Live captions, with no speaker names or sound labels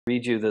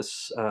read you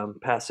this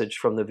passage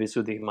from the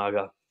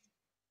Visuddhimagga.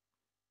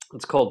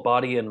 It's called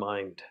Body and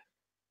Mind.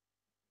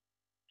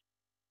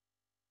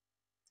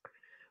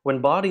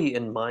 When body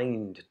and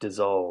mind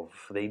dissolve,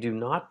 they do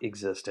not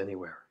exist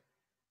anywhere,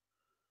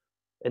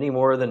 any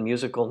more than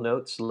musical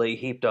notes lay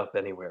heaped up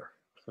anywhere.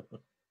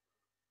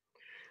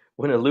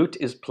 When a lute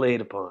is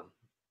played upon,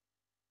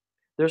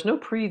 there's no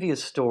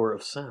previous store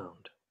of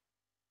sound.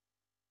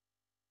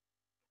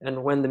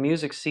 And when the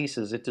music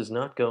ceases, it does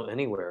not go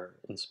anywhere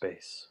in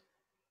space.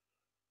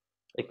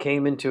 It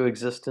came into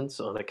existence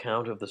on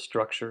account of the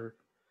structure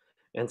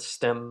and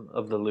stem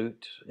of the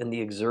lute and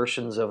the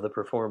exertions of the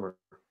performer.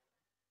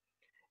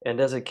 And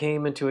as it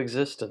came into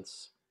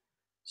existence,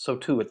 so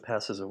too it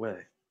passes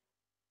away.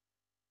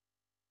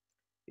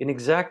 In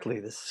exactly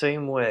the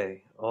same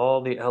way,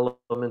 all the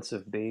elements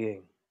of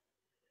being,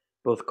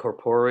 both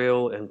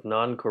corporeal and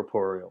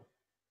non-corporeal,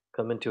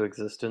 come into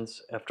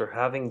existence after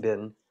having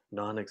been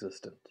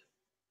non-existent,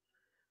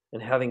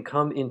 and having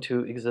come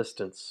into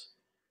existence,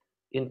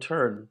 in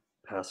turn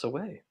pass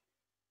away.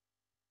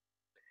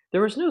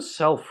 There is no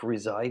self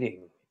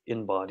residing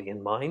in body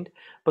and mind,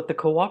 but the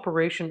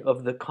cooperation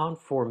of the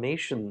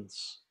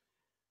conformations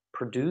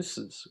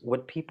produces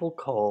what people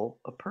call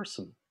a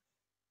person.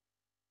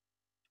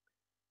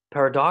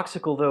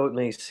 Paradoxical though it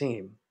may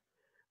seem,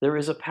 there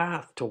is a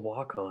path to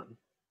walk on.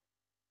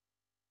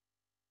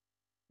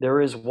 There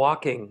is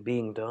walking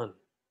being done,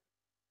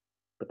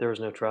 but there is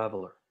no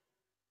traveler.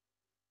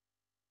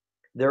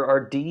 There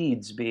are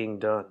deeds being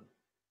done,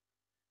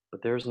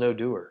 but there is no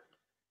doer.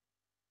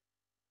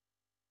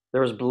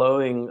 There is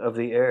blowing of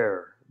the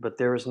air, but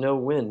there is no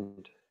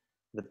wind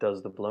that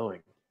does the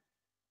blowing.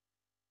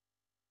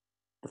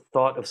 The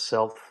thought of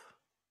self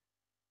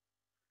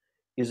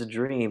is a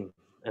dream,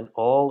 and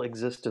all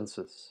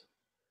existences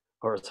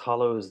are as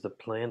hollow as the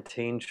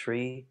plantain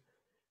tree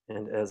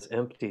and as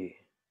empty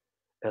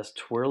as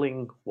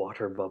twirling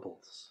water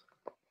bubbles.